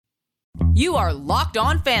You are Locked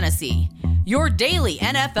On Fantasy, your daily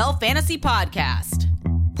NFL fantasy podcast.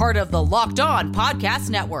 Part of the Locked On Podcast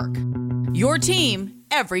Network, your team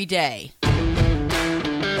every day.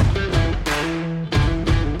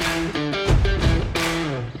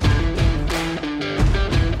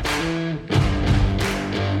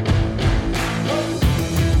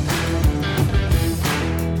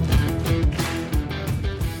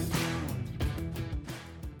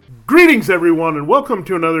 Greetings, everyone, and welcome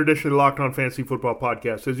to another edition of the Locked On Fantasy Football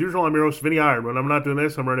Podcast. As usual, I'm your host, Vinny Iyer. When I'm not doing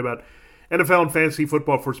this, I'm writing about NFL and fantasy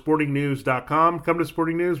football for SportingNews.com. Come to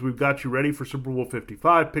Sporting News. We've got you ready for Super Bowl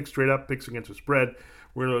 55. Picks straight up, picks against the spread.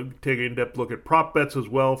 We're going to take an in-depth look at prop bets as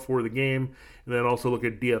well for the game, and then also look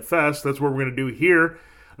at DFS. That's what we're going to do here.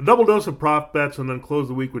 A double dose of prop bets, and then close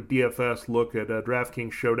the week with DFS. Look at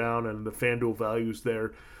DraftKings Showdown and the FanDuel values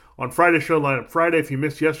there. On Friday's show lineup Friday, if you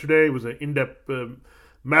missed yesterday, it was an in-depth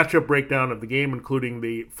matchup breakdown of the game, including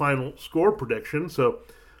the final score prediction. So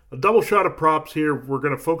a double shot of props here. We're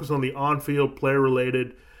going to focus on the on-field,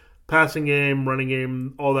 player-related, passing game, running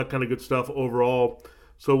game, all that kind of good stuff overall.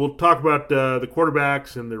 So we'll talk about the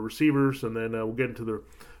quarterbacks and the receivers, and then we'll get into the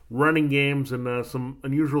running games and some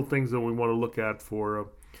unusual things that we want to look at for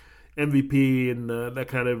MVP and that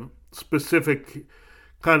kind of specific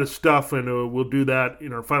kind of stuff, and we'll do that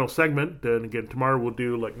in our final segment. And again, tomorrow we'll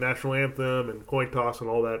do like national anthem and coin toss and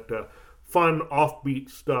all that fun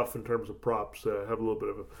offbeat stuff in terms of props. Have a little bit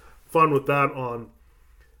of fun with that on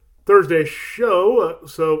Thursday's show.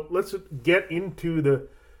 So let's get into the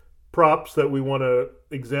props that we want to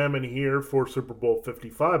examine here for Super Bowl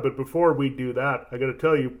 55. But before we do that, I got to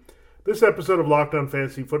tell you, this episode of Locked On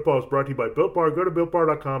Fantasy Football is brought to you by Built Bar. Go to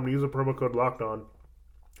BuiltBar.com and use the promo code Locked On,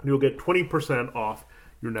 and you'll get 20% off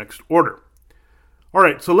your next order. All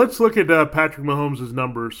right, so let's look at Patrick Mahomes'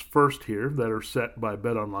 numbers first here that are set by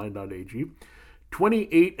betonline.ag.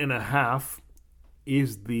 28.5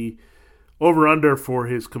 is the over-under for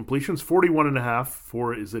his completions, 41.5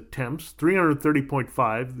 for his attempts,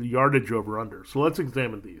 330.5 the yardage over-under. So let's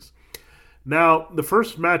examine these. Now, the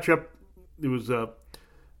first matchup, it was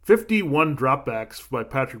 51 dropbacks by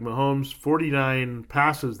Patrick Mahomes, 49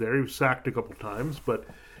 passes there. He was sacked a couple times, but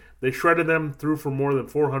they shredded them through for more than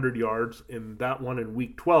 400 yards in that one in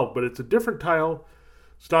Week 12. But it's a different style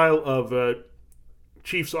of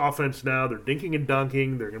Chiefs offense now. They're dinking and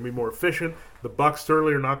dunking. They're going to be more efficient. The Bucs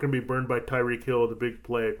certainly are not going to be burned by Tyreek Hill, the big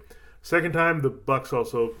play. Second time, the Bucs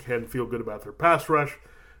also can feel good about their pass rush.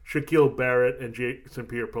 Shaquille Barrett and Jason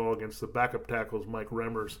Pierre-Paul against the backup tackles, Mike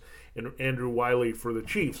Remmers and Andrew Wiley for the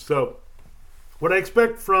Chiefs. So what I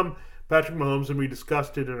expect from Patrick Mahomes, and we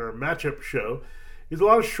discussed it in our matchup show, is a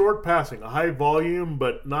lot of short passing, a high volume,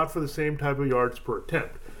 but not for the same type of yards per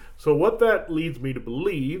attempt. So what that leads me to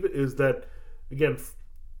believe is that, again,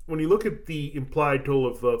 when you look at the implied total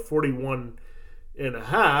of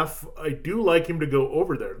 41.5, I do like him to go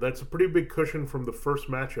over there. That's a pretty big cushion from the first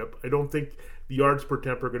matchup. I don't think the yards per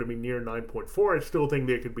attempt are going to be near 9.4. I still think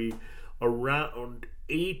they could be around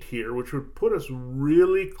 8 here, which would put us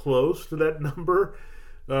really close to that number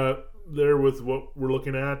there with what we're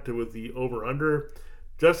looking at with the over-under.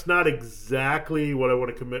 Just not exactly what I want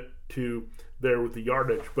to commit to there with the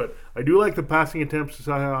yardage, but I do like the passing attempts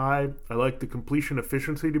to high. I like the completion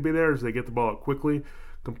efficiency to be there as they get the ball out quickly,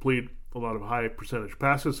 complete a lot of high percentage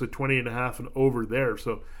passes, so 20.5 and over there.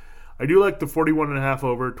 So I do like the 41.5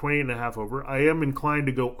 over, 28.5 over. I am inclined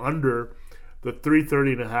to go under the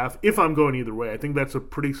 330.5 if I'm going either way. I think that's a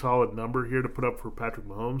pretty solid number here to put up for Patrick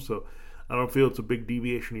Mahomes, so I don't feel it's a big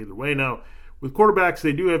deviation either way. Now, with quarterbacks,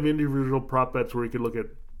 they do have individual prop bets where you could look at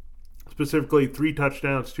specifically 3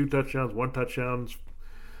 touchdowns, 2 touchdowns, 1 touchdown,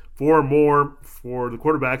 4 or more for the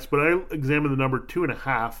quarterbacks. But I examined the number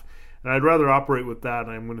 2.5, and I'd rather operate with that.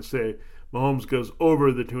 And I'm going to say Mahomes goes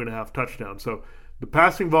over the 2.5 touchdowns. So the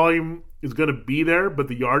passing volume is going to be there, but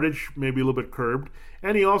the yardage may be a little bit curbed.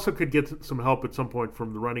 And he also could get some help at some point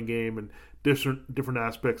from the running game and different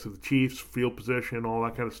aspects of the Chiefs, field position, all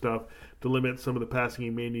that kind of stuff to limit some of the passing he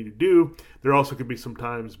may need to do. There also could be some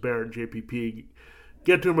times Barrett and JPP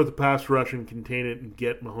get to him with the pass rush and contain it and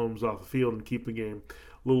get Mahomes off the field and keep the game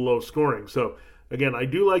a little low scoring. So, again, I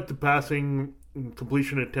do like the passing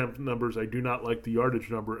completion attempt numbers. I do not like the yardage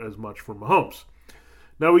number as much for Mahomes.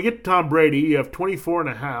 Now we get to Tom Brady. You have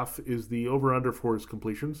 24.5 is the over-under for his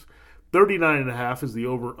completions. 39.5 is the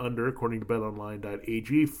over-under, according to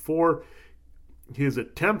betonline.ag, for his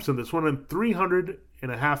attempts in this one. And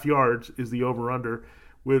 300.5 yards is the over-under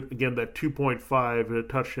with, again, that 2.5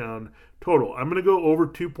 touchdown total. I'm going to go over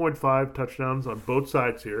 2.5 touchdowns on both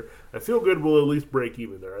sides here. I feel good we'll at least break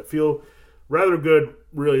even there. I feel rather good,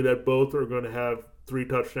 really, that both are going to have 3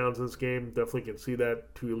 touchdowns in this game. Definitely can see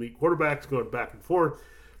that. 2 elite quarterbacks going back and forth.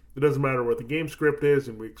 It doesn't matter what the game script is,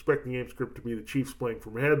 and we expect the game script to be the Chiefs playing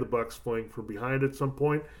from ahead, the Bucs playing from behind at some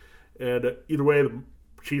point. And either way, the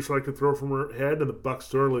Chiefs like to throw from ahead, and the Bucs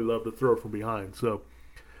certainly love to throw from behind. So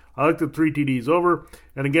I like the 3 TDs over.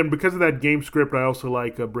 And again, because of that game script, I also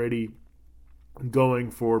like Brady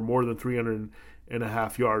going for more than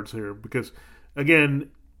 300.5 yards here. Because,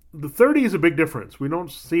 again, the 30 is a big difference. We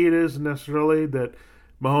don't see it as necessarily that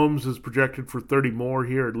Mahomes is projected for 30 more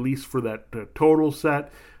here, at least for that total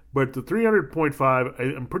set. But the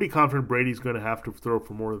 300.5, I'm pretty confident Brady's going to have to throw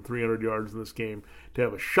for more than 300 yards in this game to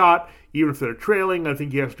have a shot. Even if they're trailing, I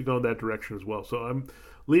think he has to go in that direction as well. So I'm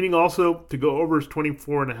leaning also to go over his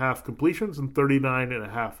 24.5 completions and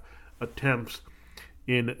 39.5 attempts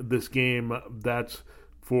in this game. That's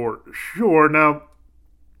for sure. Now,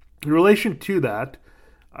 in relation to that,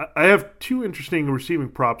 I have 2 interesting receiving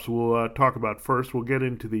props we'll talk about first. We'll get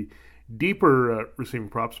into the deeper receiving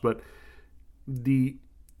props, but the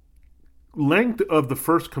length of the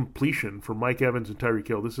first completion for Mike Evans and Tyreek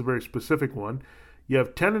Hill, this is a very specific one. You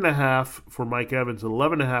have 10.5 for Mike Evans and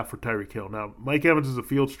 11.5 for Tyreek Hill. Now, Mike Evans is a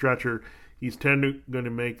field stretcher. He's going to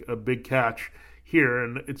make a big catch here,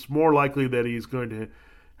 and it's more likely that he's going to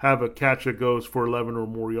have a catch that goes for 11 or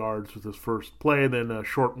more yards with his first play than a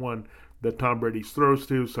short one that Tom Brady throws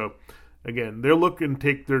to. So, again, they're looking to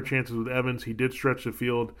take their chances with Evans. He did stretch the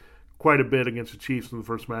field quite a bit against the Chiefs in the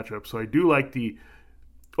first matchup. So I do like the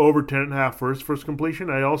over 10.5 for his first completion.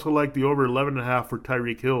 I also like the over 11.5 for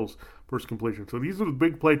Tyreek Hill's first completion. So these are the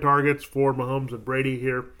big play targets for Mahomes and Brady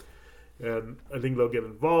here, and I think they'll get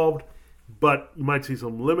involved. But you might see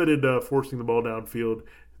some limited forcing the ball downfield to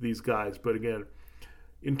these guys. But again,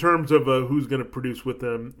 in terms of who's going to produce with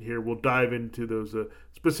them here, we'll dive into those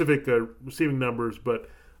specific receiving numbers. But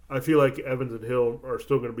I feel like Evans and Hill are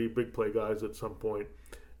still going to be big play guys at some point,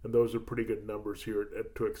 and those are pretty good numbers here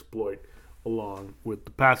to exploit along with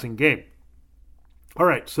the passing game. All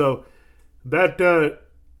right, so that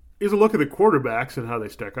is a look at the quarterbacks and how they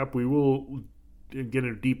stack up. We will get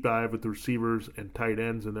a deep dive with the receivers and tight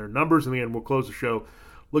ends and their numbers. In the end, we'll close the show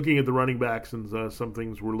looking at the running backs and some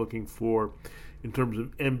things we're looking for in terms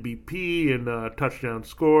of MVP and touchdown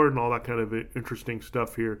scored and all that kind of interesting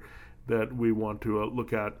stuff here that we want to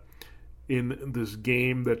look at in this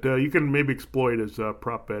game that you can maybe exploit as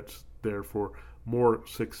prop bets there for more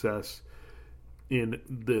success in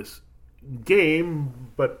this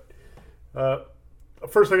game. But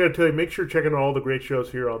first I got to tell you, make sure you're checking out all the great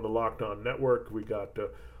shows here on the Locked On Network. We got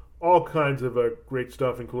all kinds of great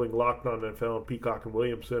stuff, including Locked On NFL and Peacock and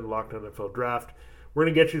Williamson, Locked On NFL Draft. We're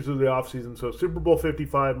going to get you through the offseason, so Super Bowl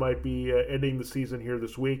 55 might be ending the season here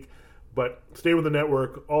this week, but stay with the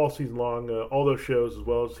network all season long, all those shows, as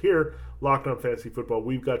well as here, Locked On Fantasy Football.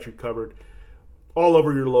 We've got you covered all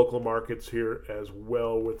over your local markets here as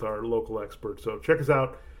well with our local experts. So check us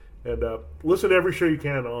out and listen to every show you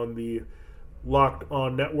can on the Locked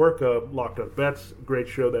On Network. Locked On Bets, great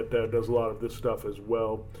show that does a lot of this stuff as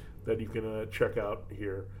well that you can check out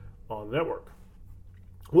here on the network.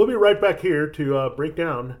 We'll be right back here to break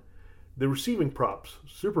down the receiving props,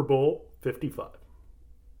 Super Bowl 55.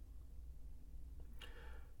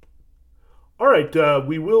 All right,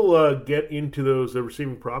 we will get into those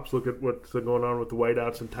receiving props, look at what's going on with the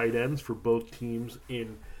wideouts and tight ends for both teams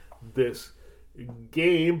in this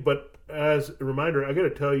game. But as a reminder, I got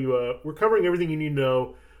to tell you, we're covering everything you need to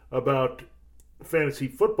know about fantasy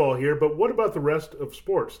football here, but what about the rest of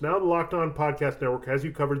sports? Now the Locked On Podcast Network has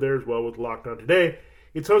you covered there as well with Locked On Today.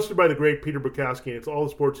 It's hosted by the great Peter Bukowski, and it's all the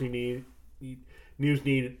sports you need, news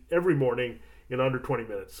needed every morning in under 20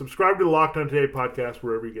 minutes. Subscribe to the Locked On Today podcast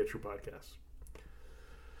wherever you get your podcasts.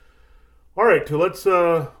 All right, so let's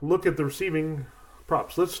look at the receiving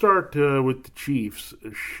props. Let's start with the Chiefs,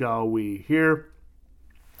 shall we? Here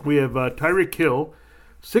we have Tyreek Hill,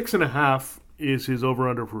 6.5 is his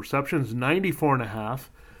over-under for receptions, 94.5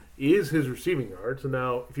 is his receiving yards. And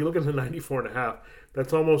now, if you look at the 94.5,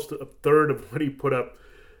 that's almost a third of what he put up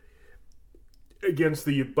against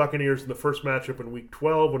the Buccaneers in the first matchup in Week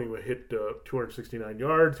 12 when he hit 269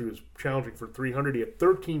 yards. He was challenging for 300. He had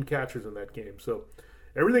 13 catches in that game. So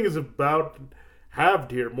everything is about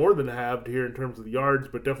halved here, more than halved here in terms of the yards,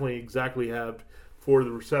 but definitely exactly halved for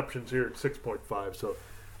the receptions here at 6.5. So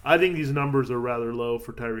I think these numbers are rather low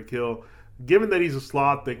for Tyreek Hill. Given that he's a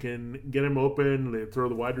slot, they can get him open, they throw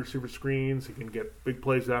the wide receiver screens, he can get big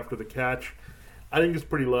plays after the catch. I think it's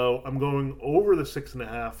pretty low. I'm going over the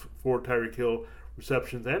 6.5 for Tyreek Hill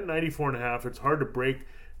receptions and 94.5. It's hard to break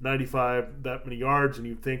 95 that many yards, and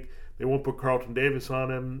you'd think they won't put Carlton Davis on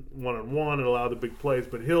him one-on-one and allow the big plays,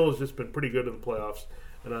 but Hill has just been pretty good in the playoffs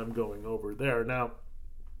and I'm going over there. Now,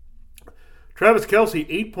 Travis Kelce,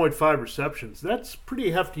 8.5 receptions. That's a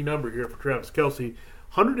pretty hefty number here for Travis Kelce.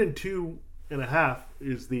 102.5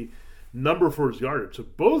 is the number for his yardage. So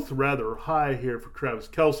both rather high here for Travis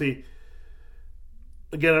Kelce.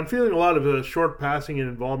 Again, I'm feeling a lot of short passing and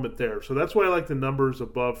involvement there. So that's why I like the numbers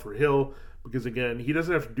above for Hill, because, again, he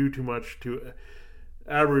doesn't have to do too much to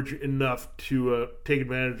average enough to take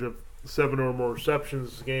advantage of 7 or more receptions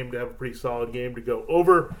this game to have a pretty solid game to go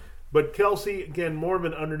over. But Kelce, again, more of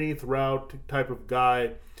an underneath route type of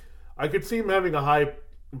guy. I could see him having a high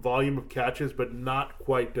volume of catches, but not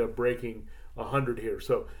quite breaking 100 here.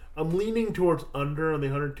 So I'm leaning towards under on the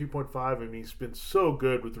 102.5. I mean, he's been so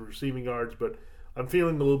good with the receiving yards, but I'm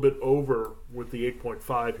feeling a little bit over with the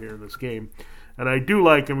 8.5 here in this game. And I do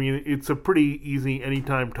like, I mean, it's a pretty easy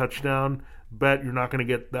anytime touchdown bet. You're not going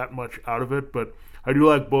to get that much out of it, but I do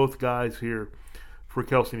like both guys here for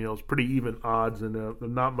Kelce and Hill. It's pretty even odds, and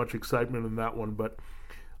not much excitement in that one, but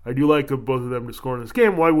I do like both of them to score in this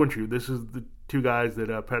game. Why wouldn't you? This is the two guys that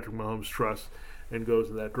Patrick Mahomes trusts and goes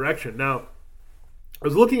in that direction. Now, I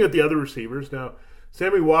was looking at the other receivers. Now,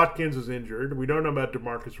 Sammy Watkins is injured. We don't know about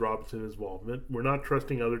Demarcus Robinson's involvement. We're not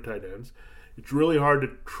trusting other tight ends. It's really hard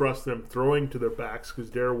to trust them throwing to their backs because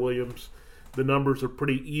Darrell Williams, the numbers are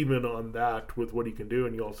pretty even on that with what he can do,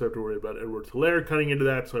 and you also have to worry about Edwards-Helaire cutting into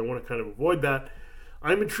that, so I want to kind of avoid that.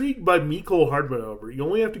 I'm intrigued by Mecole Hardman over. You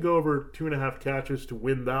only have to go over 2.5 catches to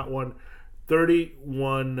win that one.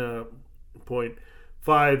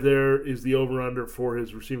 31.5 there is the over-under for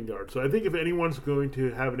his receiving yards. So I think if anyone's going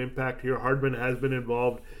to have an impact here, Hardman has been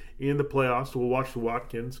involved in the playoffs, so we'll watch the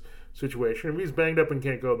Watkins situation. If he's banged up and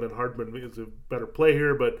can't go, then Hardman is a better play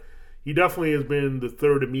here, but he definitely has been the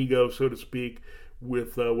third amigo, so to speak,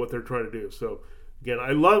 with what they're trying to do. So, again,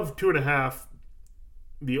 I love 2.5,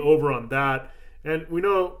 the over on that. And we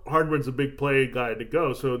know Hardman's a big play guy to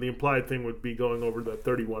go, so the implied thing would be going over the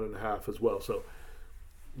 31.5 as well. So,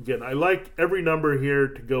 again, I like every number here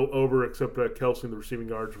to go over except Kelce and the receiving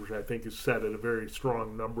yards, which I think is set at a very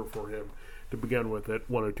strong number for him to begin with at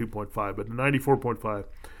 102.5. But the 94.5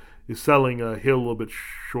 is selling Hill a little bit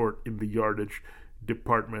short in the yardage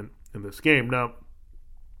department in this game. Now,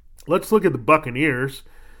 let's look at the Buccaneers.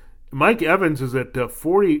 Mike Evans is at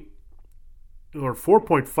 40 or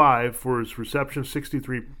 4.5 for his reception,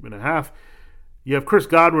 63.5. You have Chris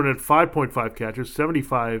Godwin at 5.5 catches,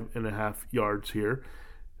 75.5 yards here.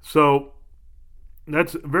 So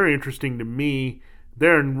that's very interesting to me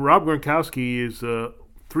there. And Rob Gronkowski is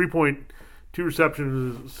 3.2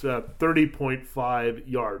 receptions, 30.5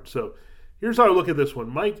 yards. So here's how I look at this one.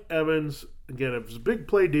 Mike Evans, again, if it's a big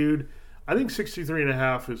play dude, I think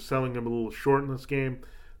 63.5 is selling him a little short in this game.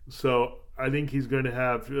 So I think he's going to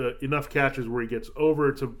have enough catches where he gets over.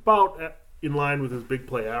 It's about in line with his big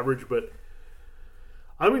play average, but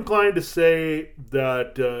I'm inclined to say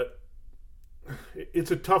that it's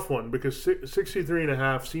a tough one because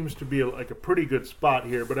 63.5 seems to be like a pretty good spot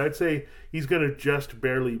here, but I'd say he's going to just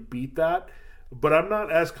barely beat that. But I'm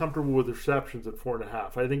not as comfortable with receptions at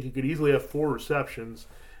 4.5. I think he could easily have 4 receptions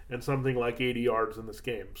and something like 80 yards in this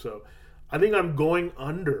game. So I think I'm going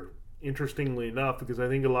under, interestingly enough, because I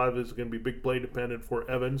think a lot of this is going to be big play dependent for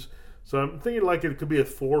Evans. So I'm thinking like it could be a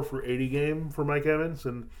 4 for 80 game for Mike Evans,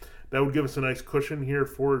 and that would give us a nice cushion here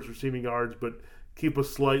for his receiving yards, but keep us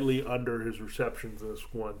slightly under his receptions in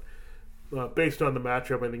this one. Based on the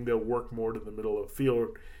matchup, I think they'll work more to the middle of the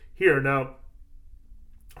field here. Now,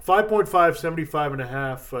 5.5,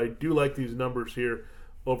 75.5. I do like these numbers here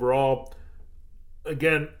overall.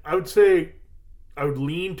 Again, I would say I would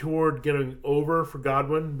lean toward getting over for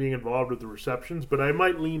Godwin being involved with the receptions, but I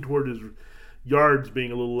might lean toward his yards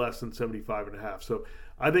being a little less than 75.5. So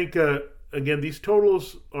I think, again, these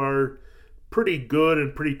totals are pretty good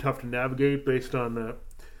and pretty tough to navigate based on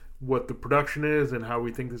what the production is and how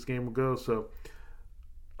we think this game will go. So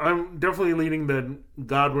I'm definitely leaning that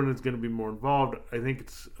Godwin is going to be more involved. I think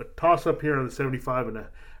it's a toss-up here on the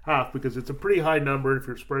 75.5 because it's a pretty high number if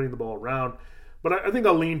you're spreading the ball around. But I think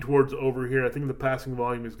I'll lean towards over here. I think the passing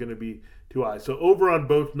volume is going to be too high. So over on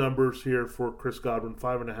both numbers here for Chris Godwin,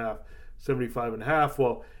 5.5, 75.5.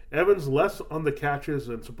 Well, Evans less on the catches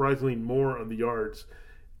and surprisingly more on the yards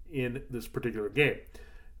in this particular game.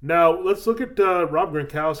 Now, let's look at Rob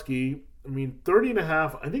Gronkowski. I mean,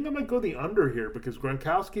 30.5. I think I might go the under here because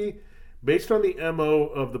Gronkowski, based on the MO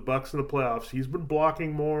of the Bucs in the playoffs, he's been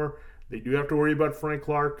blocking more. They do have to worry about Frank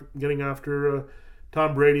Clark getting after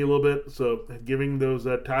Tom Brady a little bit, so giving those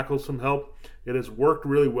tackles some help. It has worked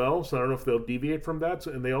really well, so I don't know if they'll deviate from that.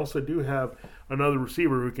 And they also do have another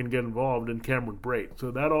receiver who can get involved in Cameron Brate.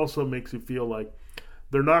 So that also makes you feel like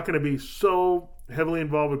they're not going to be so heavily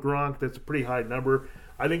involved with Gronk. That's a pretty high number.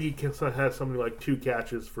 I think he has something like 2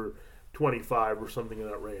 catches for 25 or something in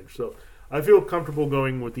that range. So I feel comfortable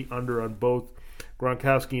going with the under on both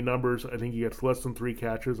Gronkowski numbers. I think he gets less than 3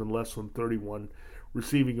 catches and less than 31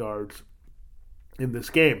 receiving yards in this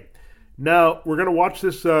game. Now, we're going to watch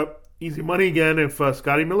this easy money again if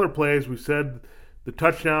Scotty Miller plays. We said the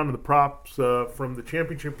touchdown and the props from the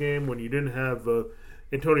championship game when you didn't have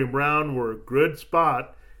Antonio Brown were a good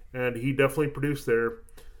spot, and he definitely produced there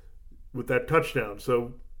with that touchdown.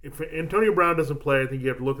 So if Antonio Brown doesn't play, I think you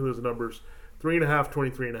have to look at those numbers. 3.5,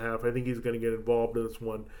 23.5. I think he's going to get involved in this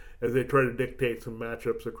one as they try to dictate some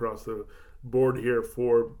matchups across the board here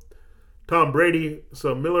for Tom Brady.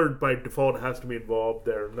 So Miller, by default, has to be involved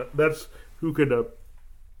there. And that's who could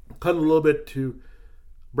cut a little bit to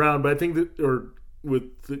Brown. But I think that,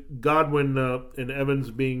 with Godwin and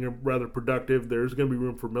Evans being rather productive, there's going to be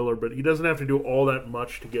room for Miller. But he doesn't have to do all that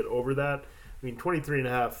much to get over that. I mean,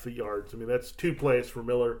 23.5 yards. I mean, that's 2 plays for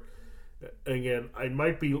Miller. Again, I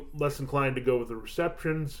might be less inclined to go with the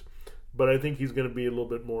receptions, but I think he's going to be a little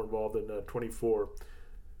bit more involved in 24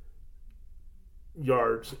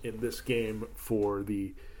 yards in this game for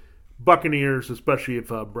the Buccaneers, especially if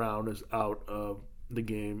Brown is out of the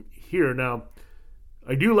game here. Now,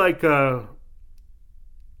 I do like the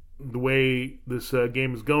way this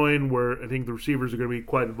game is going, where I think the receivers are going to be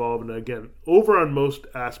quite involved. And again, over on most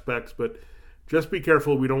aspects, but just be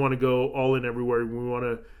careful. We don't want to go all in everywhere. We want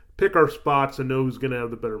to pick our spots and know who's going to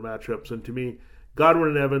have the better matchups. And to me, Godwin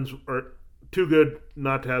and Evans are too good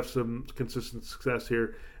not to have some consistent success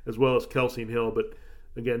here, as well as Kelsey and Hill. But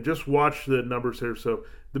again, just watch the numbers here. So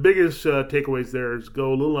the biggest takeaways there is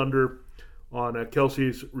go a little under on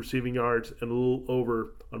Kelsey's receiving yards and a little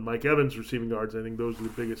over on Mike Evans' receiving yards. I think those are the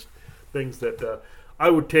biggest things that I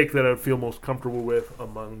would take that I would feel most comfortable with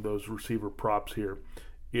among those receiver props here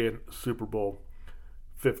in Super Bowl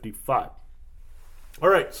 55. All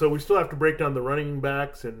right, so we still have to break down the running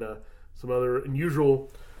backs and some other unusual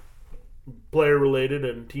player-related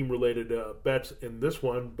and team-related bets in this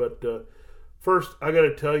one. But first, I got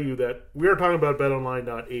to tell you that we are talking about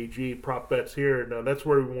BetOnline.ag prop bets here. Now, that's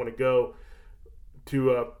where we want to go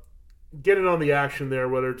to get in on the action there,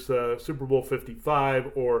 whether it's Super Bowl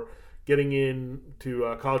 55 or getting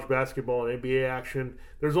into college basketball and NBA action.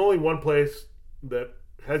 There's only one place that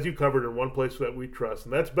has you covered in one place that we trust,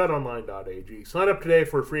 and that's BetOnline.ag. Sign up today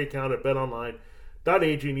for a free account at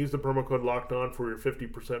BetOnline.ag and use the promo code LOCKEDON for your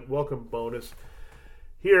 50% welcome bonus.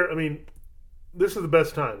 Here, I mean, this is the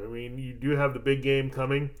best time. I mean, you do have the big game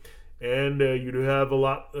coming, and you do have a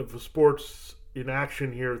lot of sports in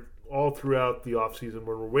action here all throughout the offseason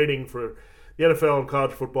when we're waiting for the NFL and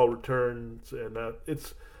college football returns, and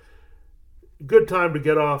it's a good time to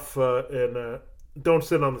get off and don't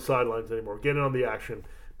sit on the sidelines anymore. Get in on the action.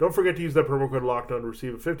 Don't forget to use that promo code LOCKEDON to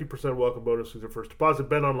receive a 50% welcome bonus with your first deposit.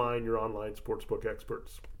 Bet Online, your online sportsbook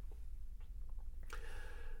experts.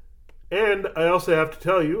 And I also have to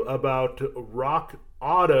tell you about Rock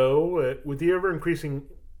Auto. With the ever-increasing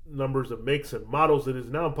numbers of makes and models, it is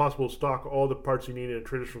now impossible to stock all the parts you need in a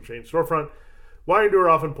traditional chain storefront. Why endure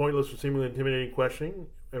often pointless or seemingly intimidating questioning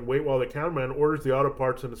and wait while the counterman orders the auto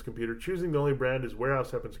parts on his computer, choosing the only brand his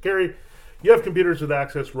warehouse happens to carry? You have computers with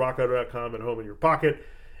access to RockAuto.com at home in your pocket,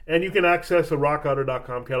 and you can access a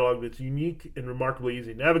RockAuto.com catalog that's unique and remarkably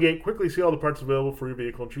easy to navigate. Quickly see all the parts available for your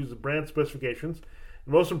vehicle and choose the brand specifications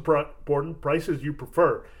and, most important, prices you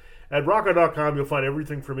prefer. At RockAuto.com, you'll find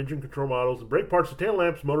everything from engine control models and brake parts to tail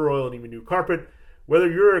lamps, motor oil, and even new carpet. Whether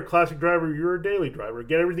you're a classic driver or you're a daily driver,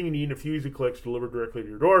 get everything you need in a few easy clicks delivered directly to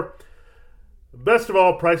your door. Best of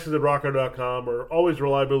all, prices at RockAuto.com are always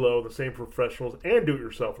reliably low, the same for professionals and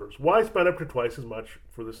do-it-yourselfers. Why spend up to twice as much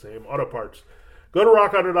for the same auto parts? Go to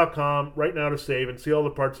RockAuto.com right now to save and see all the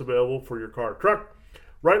parts available for your car or truck.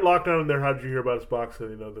 Write Lockdown in there, how did you hear about us box, so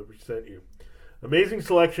they know that we sent you. Amazing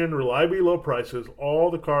selection, reliably low prices, all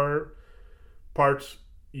the car parts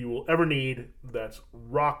you will ever need. That's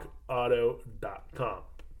RockAuto.com.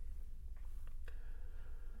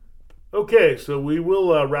 Okay, so we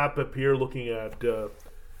will wrap up here looking at the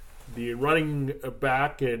running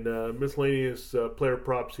back and miscellaneous player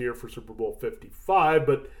props here for Super Bowl 55.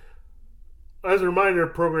 But as a reminder,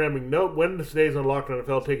 programming note, Wednesdays on Locked On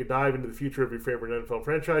NFL take a dive into the future of your favorite NFL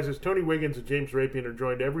franchises. Tony Wiggins and James Rapian are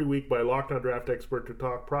joined every week by a Locked On draft expert to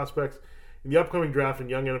talk prospects in the upcoming draft and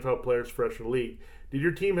young NFL players fresh in the league. Did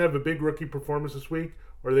your team have a big rookie performance this week,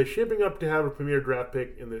 or are they shaping up to have a premier draft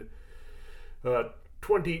pick in the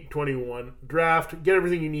 2021 draft? Get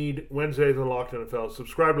everything you need Wednesdays on Locked On NFL.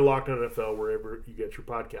 Subscribe to Locked On NFL wherever you get your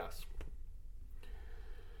podcasts.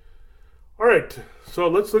 All right, so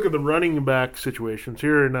let's look at the running back situations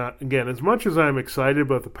here. And again, as much as I'm excited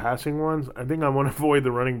about the passing ones, I think I want to avoid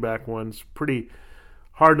the running back ones pretty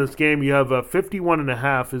hard in this game. You have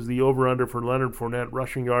 51.5 is the over-under for Leonard Fournette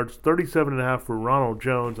rushing yards, 37.5 for Ronald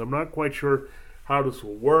Jones. I'm not quite sure how this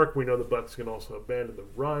will work. We know the Bucs can also abandon the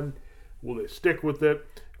run. Will they stick with it?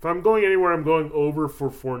 If I'm going anywhere, I'm going over for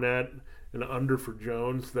Fournette and under for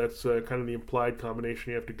Jones. That's kind of the implied combination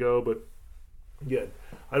you have to go. But again,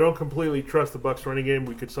 I don't completely trust the Bucs running game.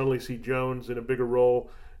 We could suddenly see Jones in a bigger role,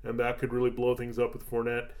 and that could really blow things up with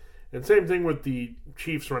Fournette. And same thing with the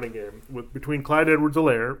Chiefs running game. Between Clyde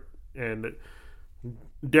Edwards-Helaire and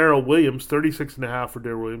Darrell Williams, 36.5 for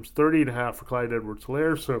Darrell Williams, 30.5 for Clyde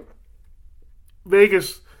Edwards-Helaire. So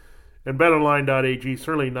Vegas and BetOnline.ag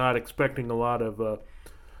certainly not expecting a lot of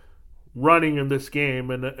running in this game.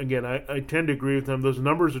 And again, I tend to agree with them. Those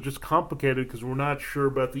numbers are just complicated because we're not sure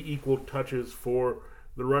about the equal touches for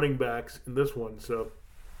the running backs in this one. So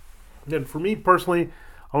again, for me personally,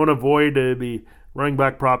 I want to avoid the running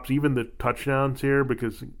back props, even the touchdowns here,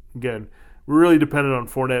 because, again, we're really dependent on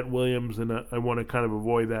Fournette, Williams, and I want to kind of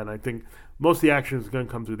avoid that. And I think most of the action is going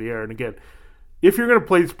to come through the air. And, again, if you're going to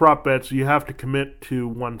play these prop bets, you have to commit to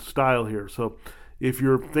one style here. So if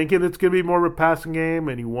you're thinking it's going to be more of a passing game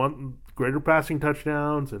and you want greater passing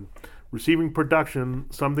touchdowns and receiving production,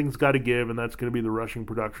 something's got to give, and that's going to be the rushing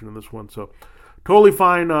production in this one. So totally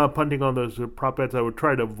fine punting on those prop bets. I would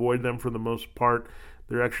try to avoid them for the most part.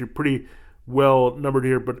 They're actually pretty well numbered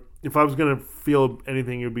here, but if I was going to feel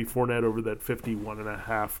anything, it would be Fournette over that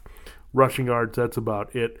 51.5 rushing yards. That's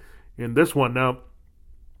about it in this one. Now,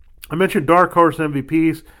 I mentioned dark horse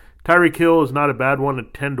MVPs. Tyreek Hill is not a bad one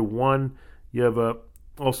at 10-1. You have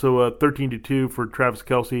also 13-2 for Travis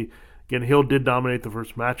Kelce. Again, Hill did dominate the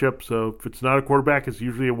first matchup, so if it's not a quarterback, it's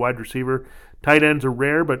usually a wide receiver. Tight ends are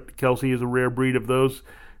rare, but Kelce is a rare breed of those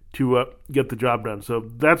to get the job done. So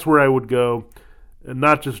that's where I would go, and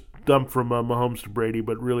not just dump from Mahomes to Brady,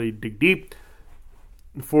 but really dig deep.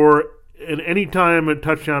 For an anytime a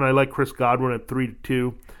touchdown, I like Chris Godwin at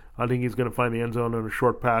 3-2. I think he's going to find the end zone on a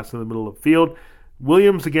short pass in the middle of the field.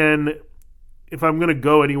 Williams, again, if I'm going to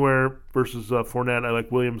go anywhere versus Fournette, I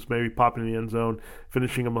like Williams maybe popping in the end zone,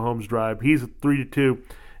 finishing a Mahomes drive. He's at 3-2.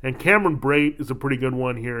 And Cameron Brate is a pretty good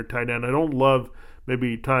one here at tight end. I don't love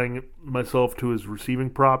maybe tying myself to his receiving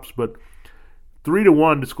props, but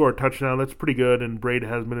 3-1 to score a touchdown, that's pretty good, and Brady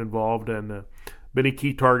has been involved and been a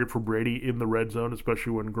key target for Brady in the red zone,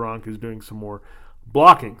 especially when Gronk is doing some more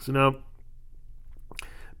blocking. So now,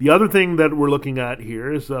 the other thing that we're looking at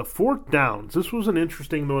here is fourth downs. This was an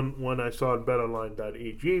interesting one I saw at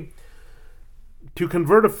betonline.ag. To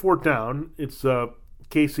convert a fourth down, it's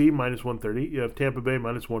KC minus 130. You have Tampa Bay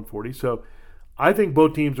minus 140. So I think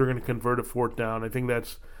both teams are going to convert a fourth down. I think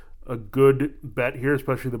that's a good bet here,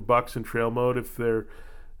 especially the Bucs in trail mode. If they're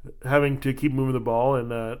having to keep moving the ball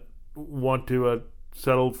and want to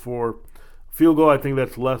settle for field goal, I think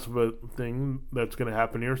that's less of a thing that's going to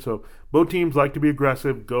happen here. So both teams like to be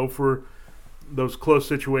aggressive, go for those close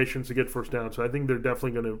situations to get first down. So I think they're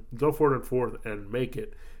definitely going to go for it in fourth and make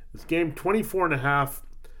it. This game, 24.5,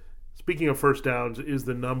 speaking of first downs, is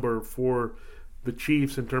the number for the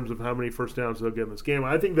Chiefs in terms of how many first downs they'll get in this game.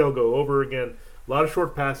 I think they'll go over again. A lot of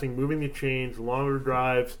short passing, moving the chains, longer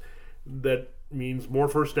drives. That means more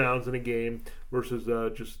first downs in a game versus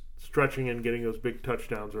just stretching and getting those big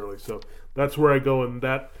touchdowns early. So that's where I go in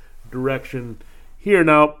that direction here.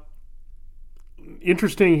 Now,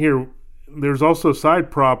 interesting here, there's also a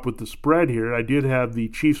side prop with the spread here. I did have the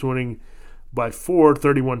Chiefs winning by 4,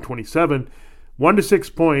 31-27. 1 to 6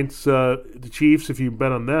 points, the Chiefs, if you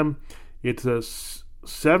bet on them, it's a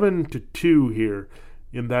 7-2 here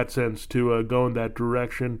in that sense to go in that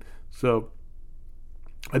direction. So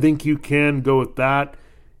I think you can go with that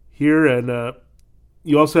here. And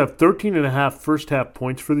you also have 13.5 first half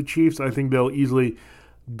points for the Chiefs. I think they'll easily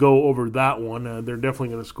go over that one. They're definitely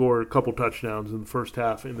going to score a couple touchdowns in the first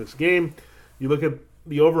half in this game. You look at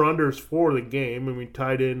the over-unders for the game, and we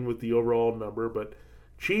tied in with the overall number, but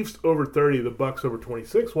Chiefs over 30, the Bucs over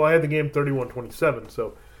 26. Well, I had the game 31-27,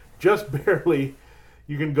 so just barely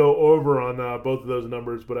you can go over on both of those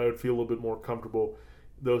numbers, but I would feel a little bit more comfortable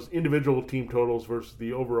those individual team totals versus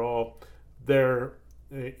the overall there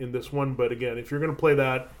in this one. But again, if you're going to play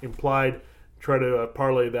that implied, try to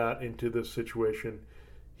parlay that into this situation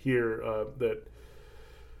here. That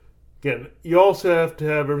again, you also have to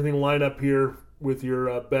have everything lined up here with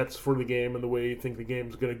your bets for the game and the way you think the game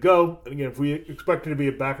is going to go. And again, if we expect it to be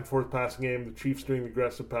a back and forth passing game, the Chiefs doing the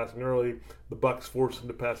aggressive passing early, the Bucs forced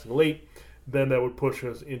into passing late, then that would push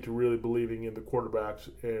us into really believing in the quarterbacks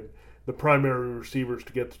and the primary receivers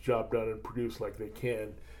to get the job done and produce like they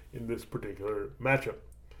can in this particular matchup.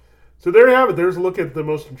 So there you have it. There's a look at the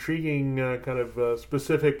most intriguing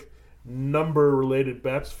specific number-related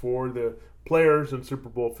bets for the players in Super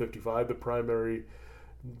Bowl 55, the primary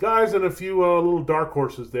guys, and a few little dark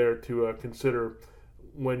horses there to consider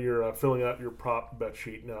when you're filling out your prop bet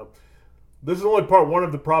sheet. Now, this is only part one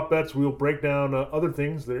of the prop bets. We'll break down other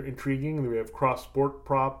things that are intriguing. We have cross-sport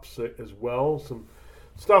props as well, some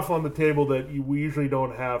stuff on the table that we usually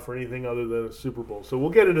don't have for anything other than a Super Bowl. So we'll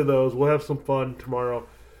get into those. We'll have some fun tomorrow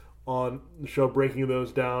on the show, breaking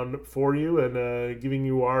those down for you and giving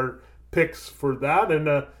you our picks for that. And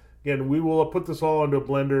again, we will put this all into a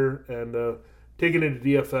blender and take it into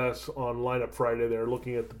DFS on Lineup Friday. They're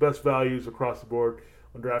looking at the best values across the board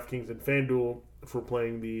on DraftKings and FanDuel for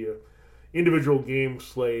playing the individual game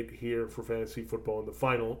slate here for fantasy football in the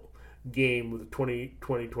final game of the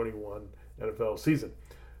 2020-21 NFL season.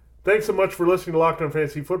 Thanks so much for listening to Locked On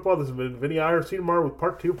Fantasy Football. This has been Vinny Iyer. See you tomorrow with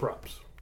part 2 props.